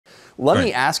Let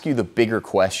me ask you the bigger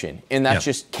question, and that's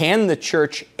just, can the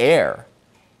church err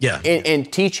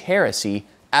and teach heresy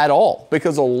at all?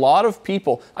 Because a lot of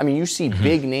people, I mean, you see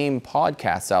big name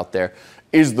podcasts out there.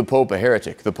 Is the Pope a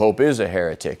heretic? The Pope is a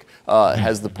heretic.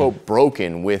 Has the Pope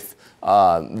broken with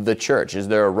the church? Is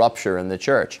there a rupture in the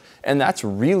church? And that's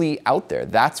really out there.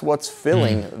 That's what's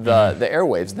filling the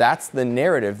airwaves. That's the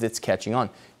narrative that's catching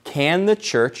on. Can the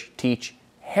church teach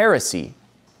heresy?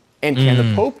 And can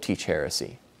the Pope teach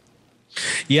heresy?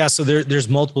 Yeah, so there's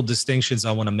multiple distinctions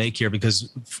I want to make here,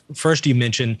 because first you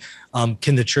mentioned,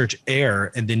 can the church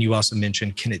err? And then you also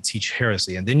mentioned, can it teach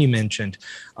heresy? And then you mentioned,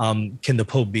 can the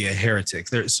Pope be a heretic?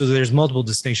 So there's multiple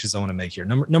distinctions I want to make here.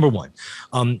 Number one,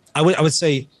 I would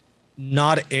say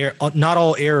not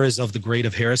all error is of the grade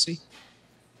of heresy.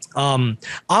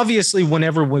 Obviously,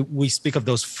 whenever we speak of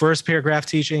those first paragraph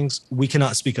teachings, we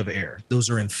cannot speak of error. Those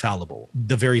are infallible.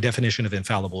 The very definition of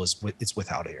infallible is it's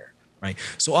without error. Right.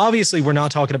 So obviously, we're not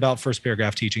talking about first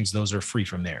paragraph teachings. Those are free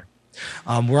from there.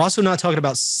 We're also not talking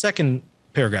about second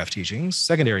paragraph teachings,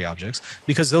 secondary objects,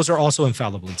 because those are also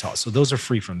infallibly taught. So those are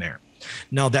free from there.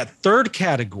 Now, that third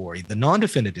category, the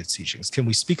non-definitive teachings, can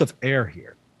we speak of error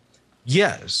here?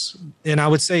 Yes. And I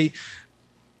would say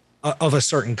of a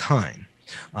certain kind,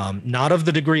 not of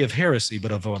the degree of heresy,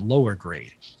 but of a lower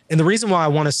grade. And the reason why I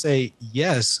want to say,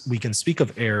 yes, we can speak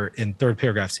of error in third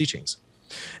paragraph teachings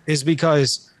is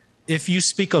because if you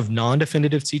speak of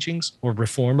non-definitive teachings or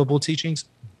reformable teachings,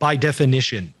 by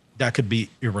definition, that could be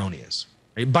erroneous,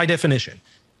 right? By definition.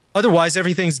 Otherwise,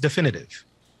 everything's definitive.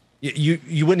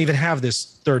 You wouldn't even have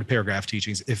this third paragraph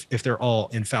teachings if they're all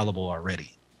infallible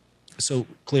already. So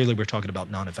clearly, we're talking about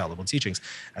non-infallible teachings.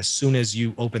 As soon as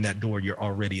you open that door, you're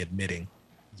already admitting,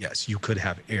 yes, you could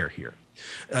have error here.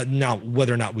 Now,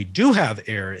 whether or not we do have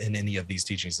error in any of these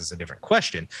teachings is a different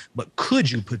question, but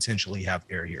could you potentially have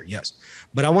error here? Yes.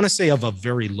 But I want to say of a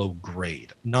very low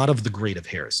grade, not of the grade of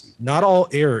heresy. Not all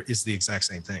error is the exact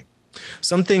same thing.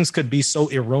 Some things could be so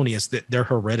erroneous that they're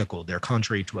heretical, they're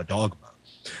contrary to a dogma.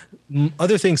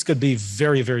 Other things could be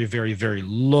very, very, very, very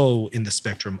low in the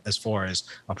spectrum as far as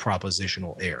a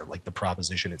propositional error, like the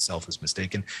proposition itself is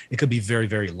mistaken. It could be very,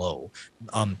 very low.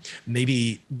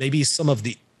 Maybe some of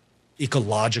the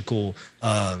ecological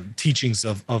teachings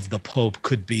of the Pope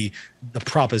could be, the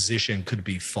proposition could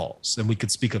be false, and we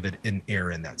could speak of it in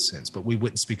error in that sense, but we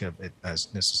wouldn't speak of it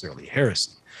as necessarily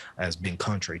heresy, as being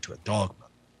contrary to a dogma.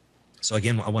 So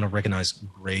again, I want to recognize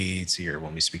grades here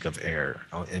when we speak of error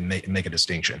and make a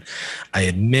distinction. I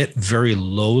admit very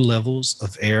low levels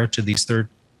of error to these third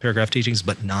paragraph teachings,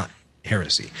 but not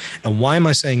heresy. And why am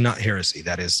I saying not heresy?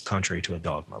 That is contrary to a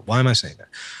dogma. Why am I saying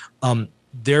that?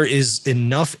 There is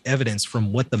enough evidence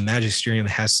from what the magisterium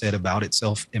has said about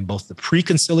itself in both the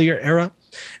pre-conciliar era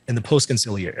and the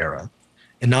post-conciliar era.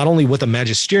 And not only what the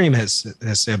magisterium has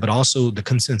said, but also the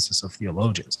consensus of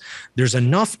theologians. There's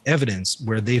enough evidence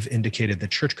where they've indicated the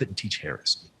church couldn't teach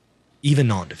heresy, even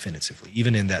non-definitively,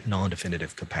 even in that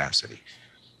non-definitive capacity.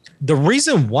 The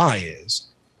reason why is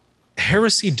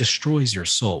heresy destroys your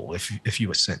soul if you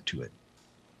assent to it.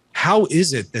 How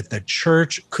is it that the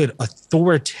church could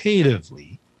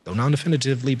authoritatively, though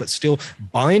non-definitively, but still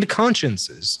bind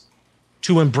consciences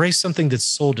to embrace something that's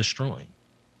soul-destroying?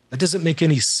 That doesn't make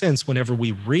any sense whenever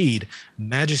we read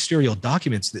magisterial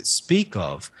documents that speak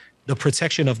of the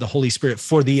protection of the Holy Spirit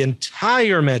for the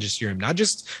entire magisterium, not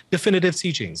just definitive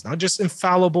teachings, not just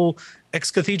infallible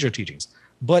ex cathedra teachings,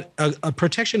 but a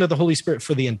protection of the Holy Spirit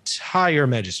for the entire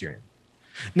magisterium.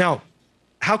 Now,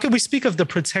 how can we speak of the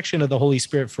protection of the Holy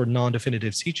Spirit for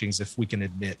non-definitive teachings if we can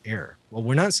admit error? Well,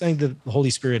 we're not saying that the Holy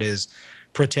Spirit is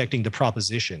protecting the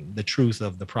proposition, the truth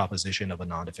of the proposition of a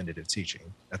non-definitive teaching.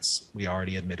 We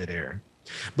already admitted error.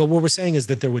 But what we're saying is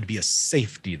that there would be a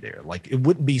safety there. Like, it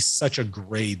wouldn't be such a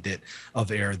grade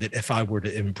of error that if I were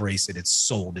to embrace it, it's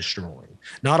soul destroying.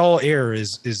 Not all error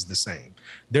is the same.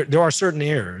 There are certain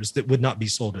errors that would not be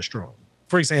soul destroying.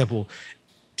 For example,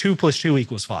 2 + 2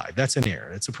 = 5. That's an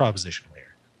error. It's a propositional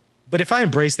error. But if I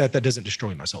embrace that, that doesn't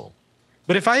destroy my soul.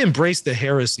 But if I embrace the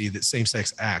heresy that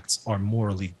same-sex acts are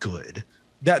morally good,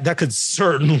 that could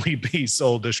certainly be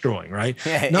soul destroying, right?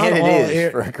 Yeah, not and it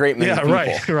is for a great many people.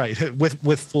 Right.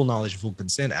 With full knowledge, full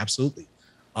consent, absolutely.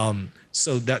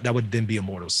 So that would then be a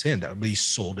mortal sin. That would be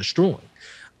soul destroying.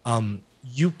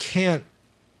 You can't.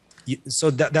 So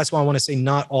that's why I want to say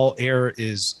not all error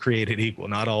is created equal.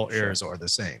 Not all errors are the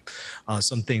same.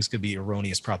 Some things could be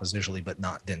erroneous propositionally, but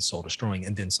not then soul destroying,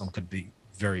 and then some could be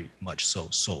very much so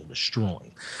soul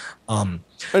destroying. And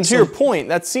to your point,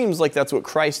 that seems like that's what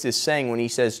Christ is saying when he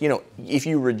says, if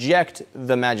you reject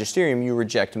the magisterium, you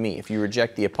reject me. If you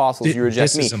reject the apostles, you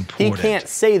reject me. He can't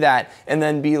say that and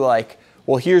then be like,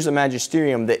 well, here's a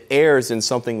magisterium that errs in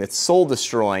something that's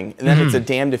soul-destroying, and then it's a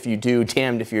damned if you do,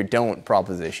 damned if you don't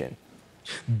proposition.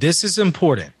 This is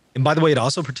important. And by the way, it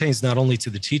also pertains not only to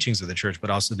the teachings of the church, but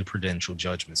also the prudential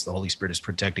judgments. The Holy Spirit is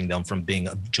protecting them from being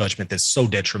a judgment that's so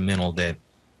detrimental that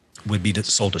would be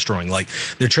soul destroying. Like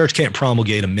the church can't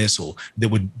promulgate a missal that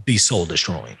would be soul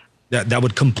destroying. That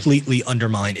would completely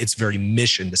undermine its very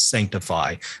mission to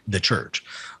sanctify the church.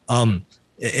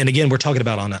 And again, we're talking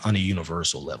about on a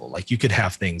universal level. Like you could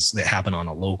have things that happen on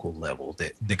a local level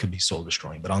that could be soul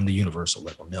destroying, but on the universal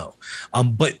level, no.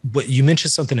 But you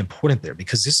mentioned something important there,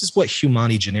 because this is what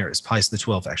Humani Generis, Pius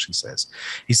XII actually says.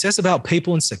 He says about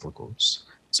papal encyclicals.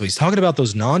 So he's talking about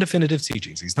those non-definitive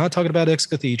teachings. He's not talking about ex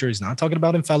cathedra. He's not talking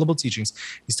about infallible teachings.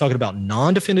 He's talking about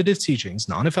non-definitive teachings,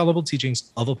 non-infallible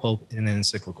teachings of a pope in an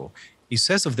encyclical. He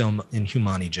says of them in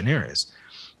Humani Generis,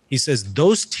 he says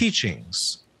those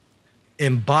teachings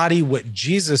embody what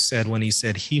Jesus said when he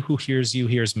said, he who hears you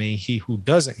hears me. He who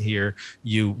doesn't hear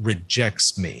you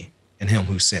rejects me and him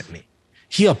who sent me.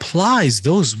 He applies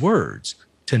those words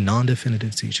to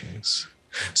non-definitive teachings.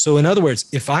 So in other words,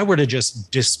 if I were to just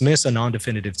dismiss a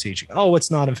non-definitive teaching, oh, it's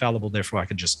not infallible, therefore I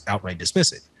could just outright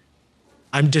dismiss it.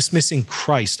 I'm dismissing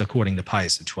Christ according to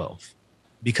Pius XII,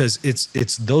 because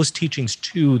it's those teachings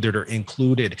too that are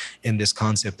included in this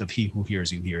concept of he who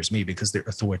hears you hears me, because they're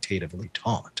authoritatively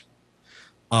taught.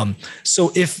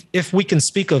 So if we can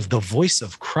speak of the voice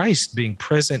of Christ being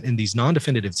present in these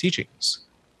non-definitive teachings,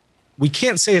 we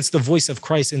can't say it's the voice of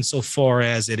Christ insofar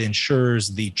as it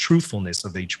ensures the truthfulness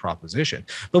of each proposition,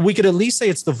 but we could at least say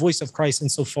it's the voice of Christ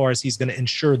insofar as he's going to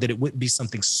ensure that it wouldn't be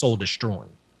something soul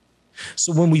destroying.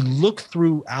 So when we look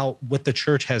throughout what the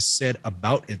church has said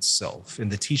about itself in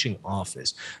the teaching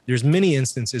office, there's many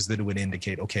instances that it would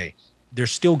indicate, okay,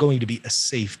 there's still going to be a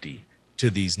safety to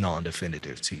these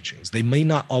non-definitive teachings. They may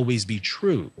not always be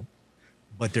true,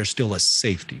 but there's still a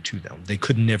safety to them. They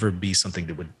could never be something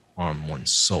that would harm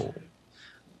one's soul.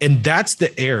 And that's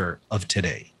the error of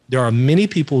today. There are many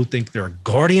people who think they're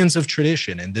guardians of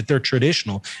tradition and that they're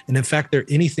traditional. And in fact, they're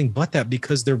anything but that,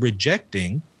 because they're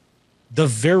rejecting the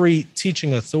very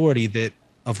teaching authority that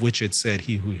of which it said,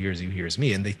 he who hears you hears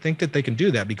me. And they think that they can do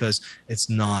that because it's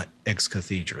not ex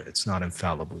cathedra. It's not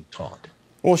infallibly taught.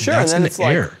 Well, sure. That's and then it's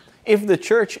error. Like, if the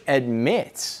church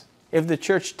admits, if the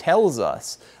church tells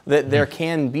us that there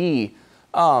can be,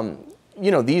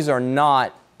 these are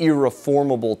not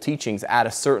irreformable teachings at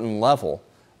a certain level,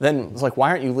 then it's like,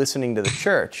 why aren't you listening to the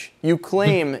church? You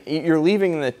claim you're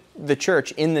leaving the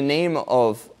church in the name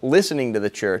of listening to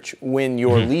the church when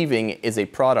your leaving is a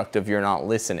product of your not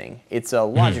listening. It's a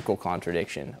logical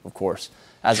contradiction, of course,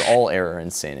 as all error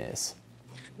and sin is.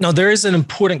 Now, there is an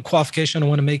important qualification I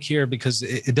want to make here, because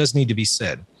it does need to be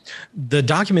said. The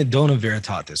document Donum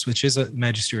Veritatis, which is a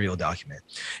magisterial document,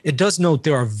 it does note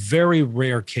there are very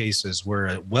rare cases where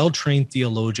a well-trained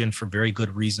theologian, for very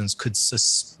good reasons, could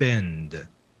suspend,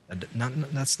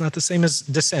 that's not the same as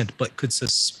dissent, but could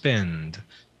suspend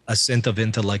assent of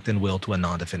intellect and will to a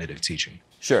non-definitive teaching.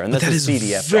 Sure, and that's that a is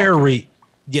CDF very, document.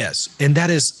 yes, and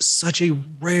that is such a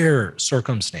rare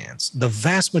circumstance. The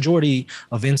vast majority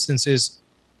of instances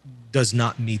does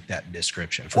not meet that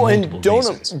description for multiple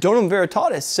reasons. Donum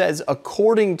Veritatis says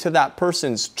according to that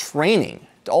person's training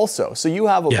also. So you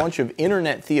have a bunch of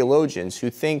internet theologians who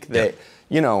think that,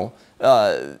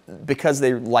 because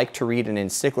they like to read an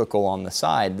encyclical on the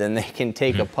side, then they can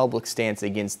take a public stance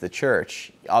against the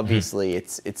church. Obviously,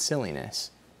 it's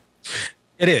silliness.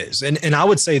 It is. And I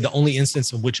would say the only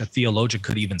instance in which a theologian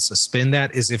could even suspend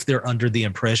that is if they're under the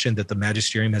impression that the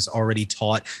magisterium has already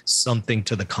taught something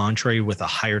to the contrary with a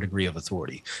higher degree of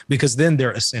authority, because then their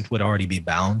assent would already be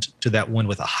bound to that one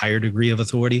with a higher degree of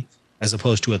authority, as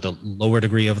opposed to at the lower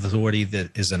degree of authority that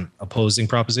is an opposing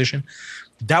proposition.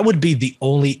 That would be the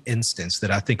only instance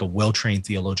that I think a well-trained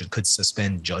theologian could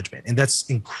suspend judgment. And that's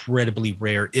incredibly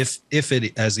rare, if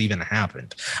it has even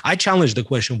happened. I challenge the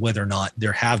question whether or not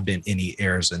there have been any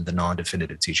errors in the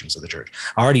non-definitive teachings of the church.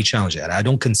 I already challenged that. I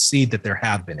don't concede that there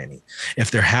have been any.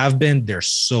 If there have been, they're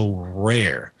so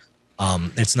rare.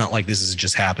 It's not like this is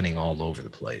just happening all over the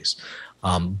place.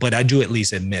 But I do at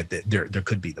least admit that there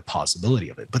could be the possibility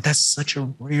of it. But that's such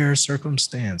a rare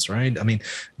circumstance, right? I mean,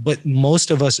 but most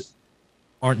of us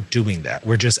aren't doing that.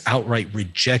 We're just outright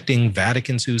rejecting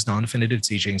Vatican II's non-definitive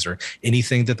teachings or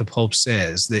anything that the Pope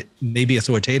says that may be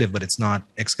authoritative, but it's not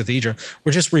ex cathedra.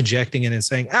 We're just rejecting it and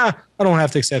saying, I don't have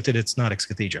to accept it. It's not ex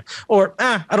cathedra. Or,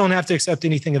 I don't have to accept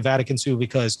anything of Vatican II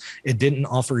because it didn't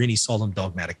offer any solemn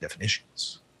dogmatic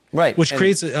definitions. Right. Which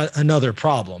creates another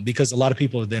problem, because a lot of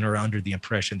people then are under the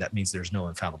impression that means there's no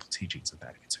infallible teachings of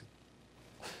Vatican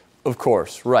II. Of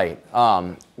course, right.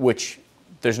 Which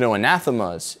there's no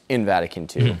anathemas in Vatican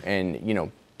II,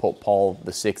 and Pope Paul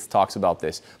VI talks about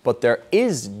this, but there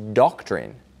is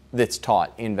doctrine that's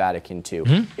taught in Vatican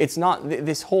II. It's not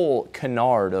this whole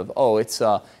canard of,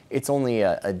 it's only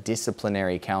a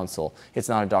disciplinary council. It's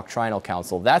not a doctrinal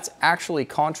council. That's actually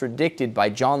contradicted by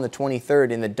John the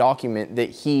 23rd in the document that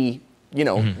he,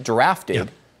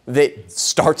 drafted that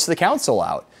starts the council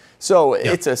out. So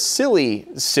it's a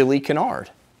silly canard.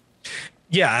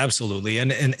 Yeah, absolutely.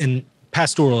 And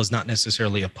pastoral is not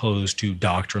necessarily opposed to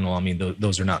doctrinal. I mean,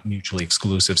 those are not mutually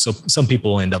exclusive. So some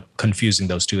people end up confusing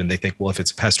those two, and they think, well, if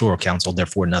it's a pastoral council,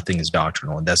 therefore nothing is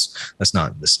doctrinal. And that's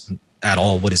not at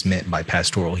all what is meant by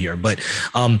pastoral here. But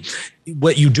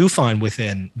what you do find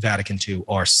within Vatican II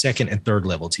are second and third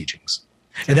level teachings.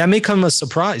 And that may come as a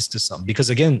surprise to some, because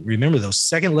again, remember, those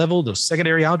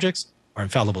secondary objects are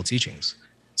infallible teachings.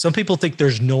 Some people think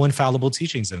there's no infallible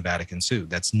teachings in Vatican II.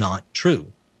 That's not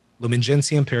true. Lumen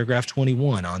Gentium, paragraph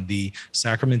 21 on the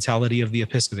sacramentality of the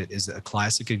episcopate is a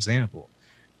classic example.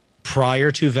 Prior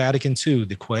to Vatican II,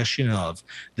 the question of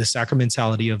the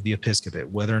sacramentality of the episcopate,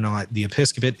 whether or not the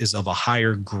episcopate is of a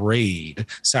higher grade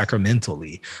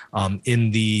sacramentally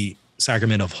in the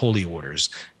sacrament of holy orders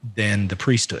than the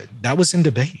priesthood, that was in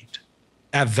debate.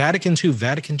 At Vatican II,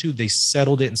 they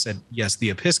settled it and said, yes, the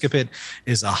episcopate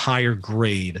is a higher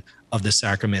grade of the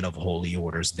sacrament of holy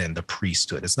orders than the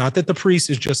priesthood. It's not that the priest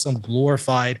is just some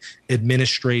glorified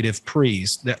administrative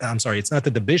priest. It's not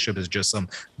that the bishop is just some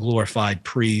glorified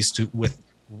priest with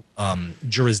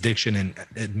jurisdiction and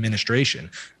administration.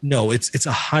 No, it's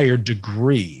a higher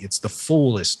degree. It's the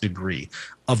fullest degree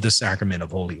of the sacrament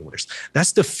of holy orders.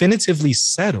 That's definitively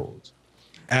settled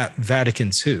at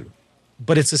Vatican II,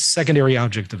 but it's a secondary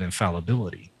object of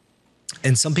infallibility.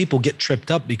 And some people get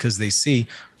tripped up because they see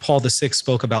Paul VI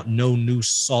spoke about no new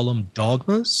solemn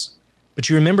dogmas. But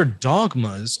you remember,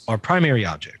 dogmas are primary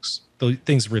objects,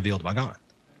 things revealed by God.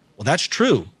 Well, that's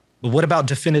true. But what about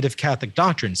definitive Catholic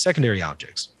doctrine, secondary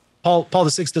objects? Paul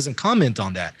VI doesn't comment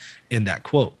on that in that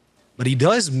quote. But he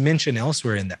does mention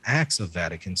elsewhere in the Acts of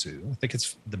Vatican II, I think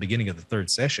it's the beginning of the third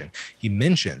session, he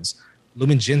mentions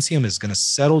Lumen Gentium is going to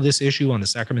settle this issue on the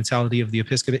sacramentality of the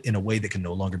episcopate in a way that can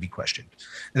no longer be questioned.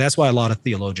 And that's why a lot of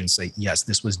theologians say, yes,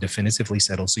 this was definitively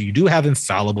settled. So you do have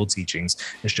infallible teachings.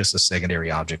 It's just a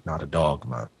secondary object, not a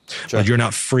dogma. Sure. But you're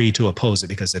not free to oppose it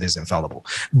because it is infallible.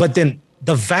 But then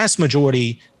the vast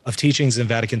majority of teachings in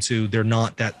Vatican II, they're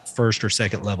not that first or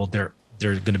second level. They're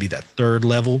going to be that third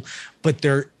level, but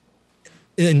they're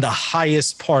in the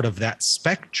highest part of that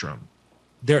spectrum.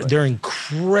 They're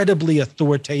incredibly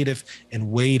authoritative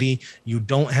and weighty. You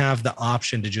don't have the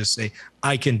option to just say,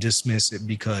 I can dismiss it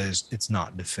because it's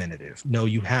not definitive. No,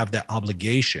 you have that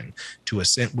obligation to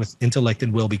assent with intellect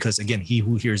and will, because again, he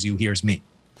who hears you hears me.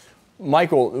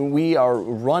 Michael, we are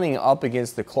running up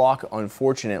against the clock,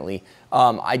 unfortunately.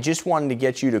 I just wanted to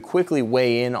get you to quickly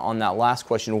weigh in on that last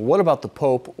question. What about the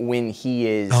Pope when he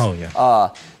is,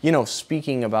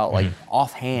 speaking about like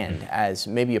offhand as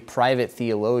maybe a private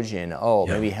theologian?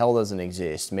 Maybe hell doesn't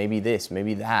exist. Maybe this,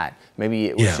 maybe that. Maybe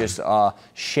it was just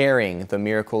sharing the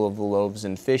miracle of the loaves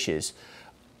and fishes.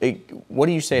 What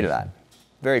do you say to that?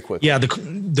 Very quickly. Yeah,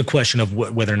 the question of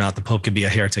whether or not the Pope could be a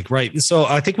heretic, right? So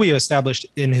I think we established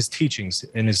in his teachings,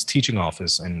 in his teaching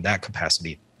office, in that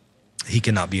capacity, he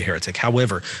cannot be a heretic.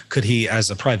 However, could he, as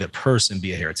a private person,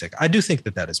 be a heretic? I do think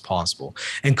that is possible.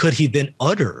 And could he then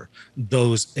utter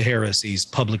those heresies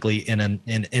publicly in an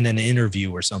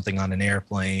interview or something on an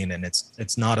airplane? And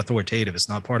it's not authoritative. It's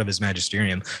not part of his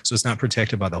magisterium, so it's not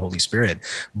protected by the Holy Spirit.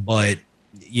 But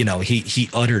he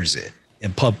utters it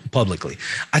and publicly.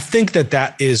 I think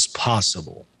that is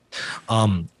possible.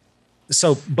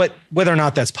 But whether or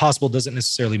not that's possible doesn't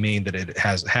necessarily mean that it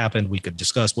has happened. We could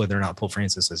discuss whether or not Pope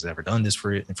Francis has ever done this,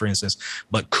 for instance.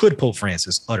 But could Pope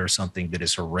Francis utter something that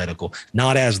is heretical,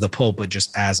 not as the Pope, but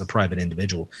just as a private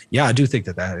individual? Yeah, I do think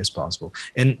that is possible.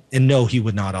 And no, he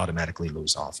would not automatically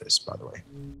lose office, by the way.